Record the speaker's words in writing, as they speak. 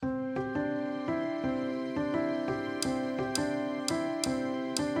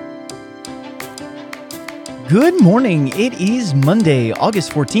Good morning. It is Monday,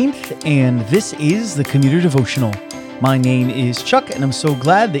 August 14th, and this is the Commuter Devotional. My name is Chuck, and I'm so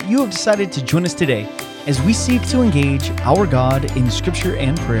glad that you have decided to join us today as we seek to engage our God in Scripture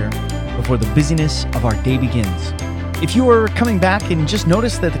and prayer before the busyness of our day begins. If you are coming back and just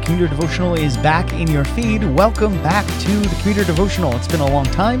noticed that the Commuter Devotional is back in your feed, welcome back to the Commuter Devotional. It's been a long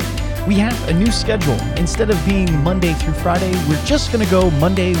time. We have a new schedule. Instead of being Monday through Friday, we're just going to go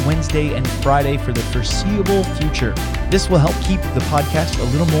Monday, Wednesday, and Friday for the foreseeable future. This will help keep the podcast a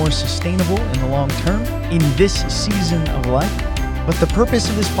little more sustainable in the long term in this season of life. But the purpose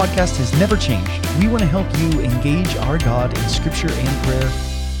of this podcast has never changed. We want to help you engage our God in Scripture and prayer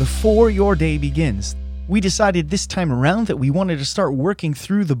before your day begins. We decided this time around that we wanted to start working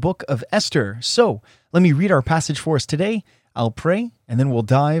through the book of Esther. So let me read our passage for us today. I'll pray, and then we'll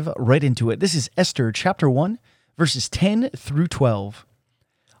dive right into it. This is Esther chapter 1, verses 10 through 12.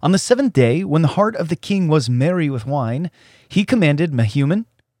 On the seventh day, when the heart of the king was merry with wine, he commanded Mehuman,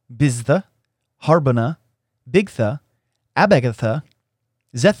 Biztha, Harbonah, Bigtha, Abagatha,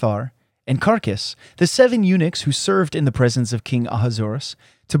 Zethar, and Carchas, the 7 eunuchs who served in the presence of King Ahasuerus,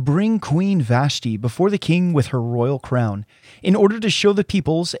 to bring Queen Vashti before the king with her royal crown, in order to show the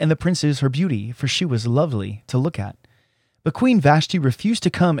peoples and the princes her beauty, for she was lovely to look at. But Queen Vashti refused to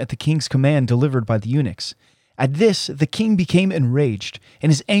come at the king's command delivered by the eunuchs. At this, the king became enraged,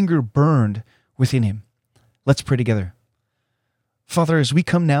 and his anger burned within him. Let's pray together. Father, as we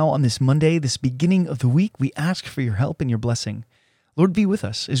come now on this Monday, this beginning of the week, we ask for your help and your blessing. Lord, be with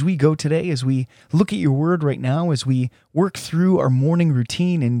us as we go today, as we look at your word right now, as we work through our morning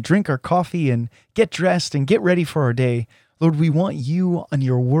routine and drink our coffee and get dressed and get ready for our day. Lord, we want you and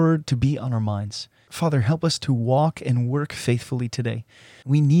your word to be on our minds. Father, help us to walk and work faithfully today.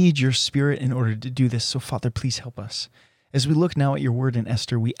 We need your Spirit in order to do this, so Father, please help us. As we look now at your word in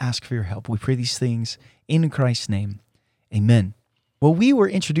Esther, we ask for your help. We pray these things in Christ's name. Amen. Well, we were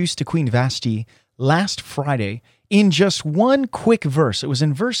introduced to Queen Vashti last Friday in just one quick verse. It was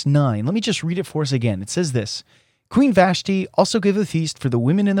in verse 9. Let me just read it for us again. It says this: Queen Vashti also gave a feast for the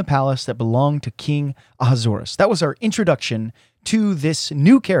women in the palace that belonged to King Ahasuerus. That was our introduction to this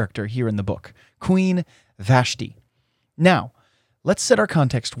new character here in the book, Queen Vashti. Now, let's set our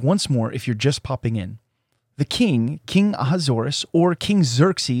context once more if you're just popping in. The king, King Ahasuerus, or King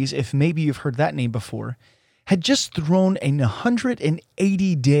Xerxes, if maybe you've heard that name before, had just thrown a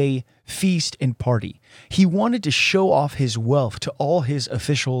 180-day feast and party. He wanted to show off his wealth to all his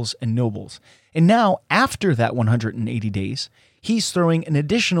officials and nobles. And now, after that 180 days, he's throwing an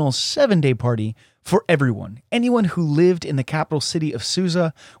additional 7-day party for everyone. Anyone who lived in the capital city of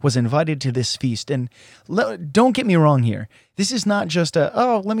Susa was invited to this feast. And don't get me wrong here. This is not just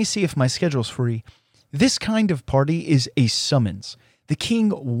let me see if my schedule's free. This kind of party is a summons. The king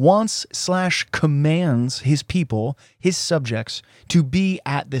wants/commands his people, his subjects, to be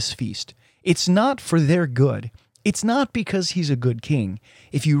at this feast. It's not for their good. It's not because he's a good king.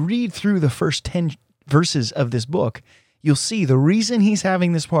 If you read through the first 10 verses of this book, you'll see the reason he's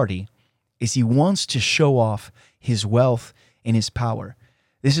having this party is he wants to show off his wealth and his power.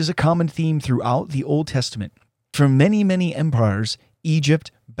 This is a common theme throughout the Old Testament. For many, many empires, Egypt,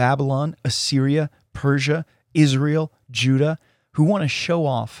 Babylon, Assyria, Persia, Israel, Judah, who want to show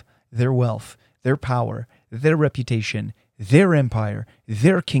off their wealth, their power, their reputation, their empire,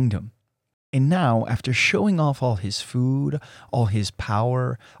 their kingdom. And now, after showing off all his food, all his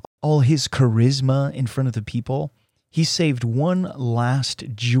power, all his charisma in front of the people, he saved one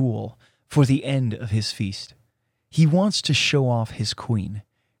last jewel for the end of his feast. He wants to show off his queen,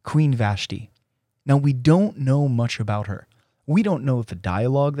 Queen Vashti. Now, we don't know much about her. We don't know the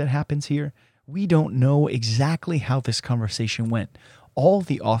dialogue that happens here. We don't know exactly how this conversation went. All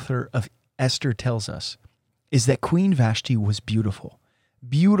the author of Esther tells us is that Queen Vashti was beautiful,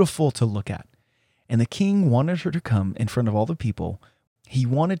 beautiful to look at. And the king wanted her to come in front of all the people. He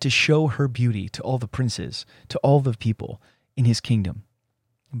wanted to show her beauty to all the princes, to all the people in his kingdom.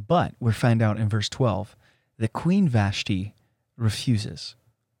 But we're found out in verse 12 that Queen Vashti refuses.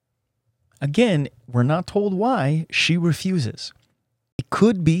 Again, we're not told why she refuses. It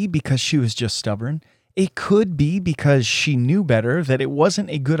could be because she was just stubborn. It could be because she knew better, that it wasn't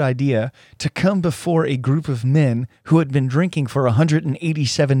a good idea to come before a group of men who had been drinking for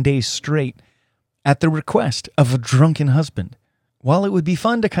 187 days straight at the request of a drunken husband. While it would be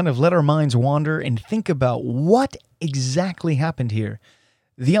fun to kind of let our minds wander and think about what exactly happened here,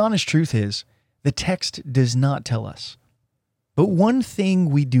 the honest truth is the text does not tell us. But one thing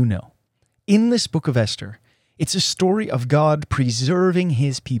we do know, in this book of Esther, it's a story of God preserving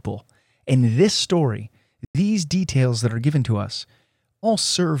his people. And this story, these details that are given to us, all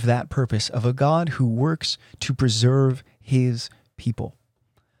serve that purpose of a God who works to preserve his people.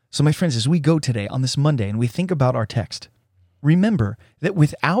 So my friends, as we go today on this Monday and we think about our text, remember that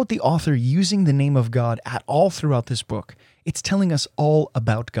without the author using the name of God at all throughout this book, it's telling us all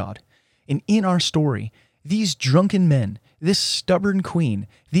about God. And in our story, these drunken men, this stubborn queen,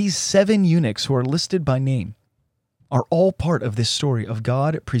 these 7 eunuchs who are listed by name, are all part of this story of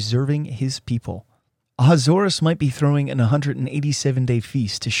God preserving his people. Ahasuerus might be throwing an 187-day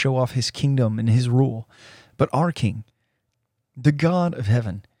feast to show off his kingdom and his rule, but our king, the God of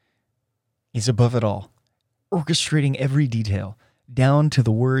heaven, is above it all, orchestrating every detail, down to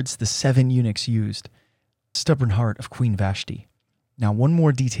the words the 7 eunuchs used. Stubborn heart of Queen Vashti. Now, one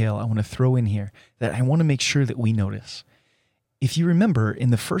more detail I want to throw in here that I want to make sure that we notice. If you remember, in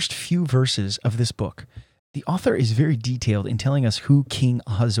the first few verses of this book, the author is very detailed in telling us who King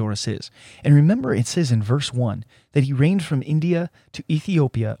Ahasuerus is. And remember, it says in verse 1 that he reigned from India to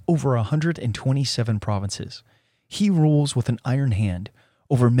Ethiopia over 127 provinces. He rules with an iron hand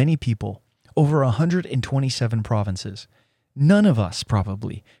over many people, over 127 provinces. None of us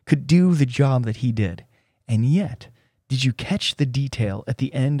probably could do the job that he did. And yet, did you catch the detail at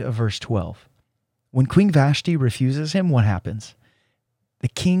the end of verse 12? When Queen Vashti refuses him, what happens? The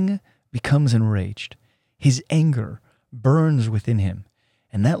king becomes enraged. His anger burns within him,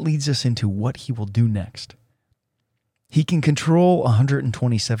 and that leads us into what he will do next. He can control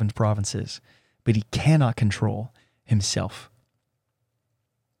 127 provinces, but he cannot control himself.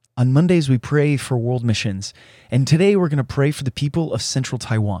 On Mondays, we pray for world missions, and today we're going to pray for the people of Central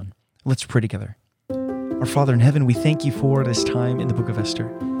Taiwan. Let's pray together. Our Father in heaven, we thank you for this time in the book of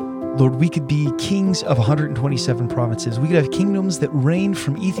Esther. Lord, we could be kings of 127 provinces. We could have kingdoms that reign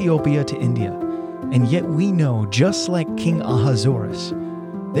from Ethiopia to India. And yet we know, just like King Ahasuerus,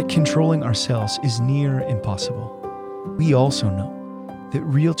 that controlling ourselves is near impossible. We also know that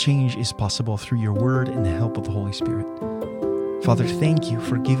real change is possible through your word and the help of the Holy Spirit. Father, thank you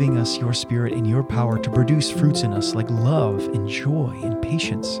for giving us your spirit and your power to produce fruits in us like love and joy and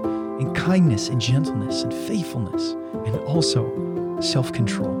patience and kindness and gentleness and faithfulness and also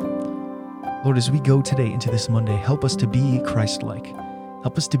self-control. Lord, as we go today into this Monday, help us to be Christ-like.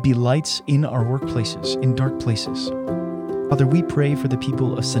 Help us to be lights in our workplaces, in dark places. Father, we pray for the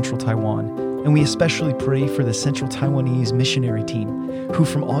people of Central Taiwan, and we especially pray for the Central Taiwanese missionary team, who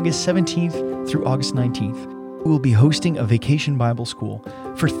from August 17th through August 19th will be hosting a vacation Bible school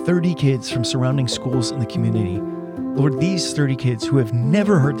for 30 kids from surrounding schools in the community. Lord, these 30 kids who have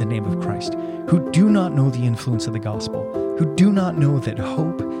never heard the name of Christ, who do not know the influence of the gospel, who do not know that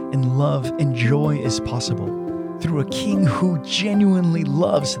hope and love and joy is possible through a king who genuinely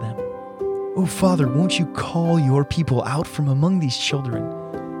loves them. Oh, Father, won't you call your people out from among these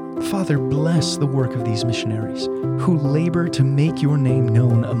children? Father, bless the work of these missionaries who labor to make your name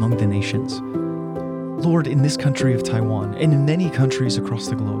known among the nations. Lord, in this country of Taiwan and in many countries across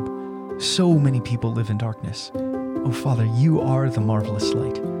the globe, so many people live in darkness. Oh, Father, you are the marvelous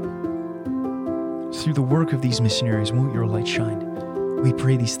light. Through the work of these missionaries, won't your light shine? We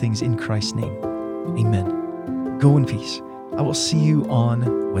pray these things in Christ's name. Amen. Go in peace. I will see you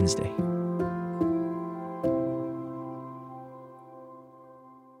on Wednesday.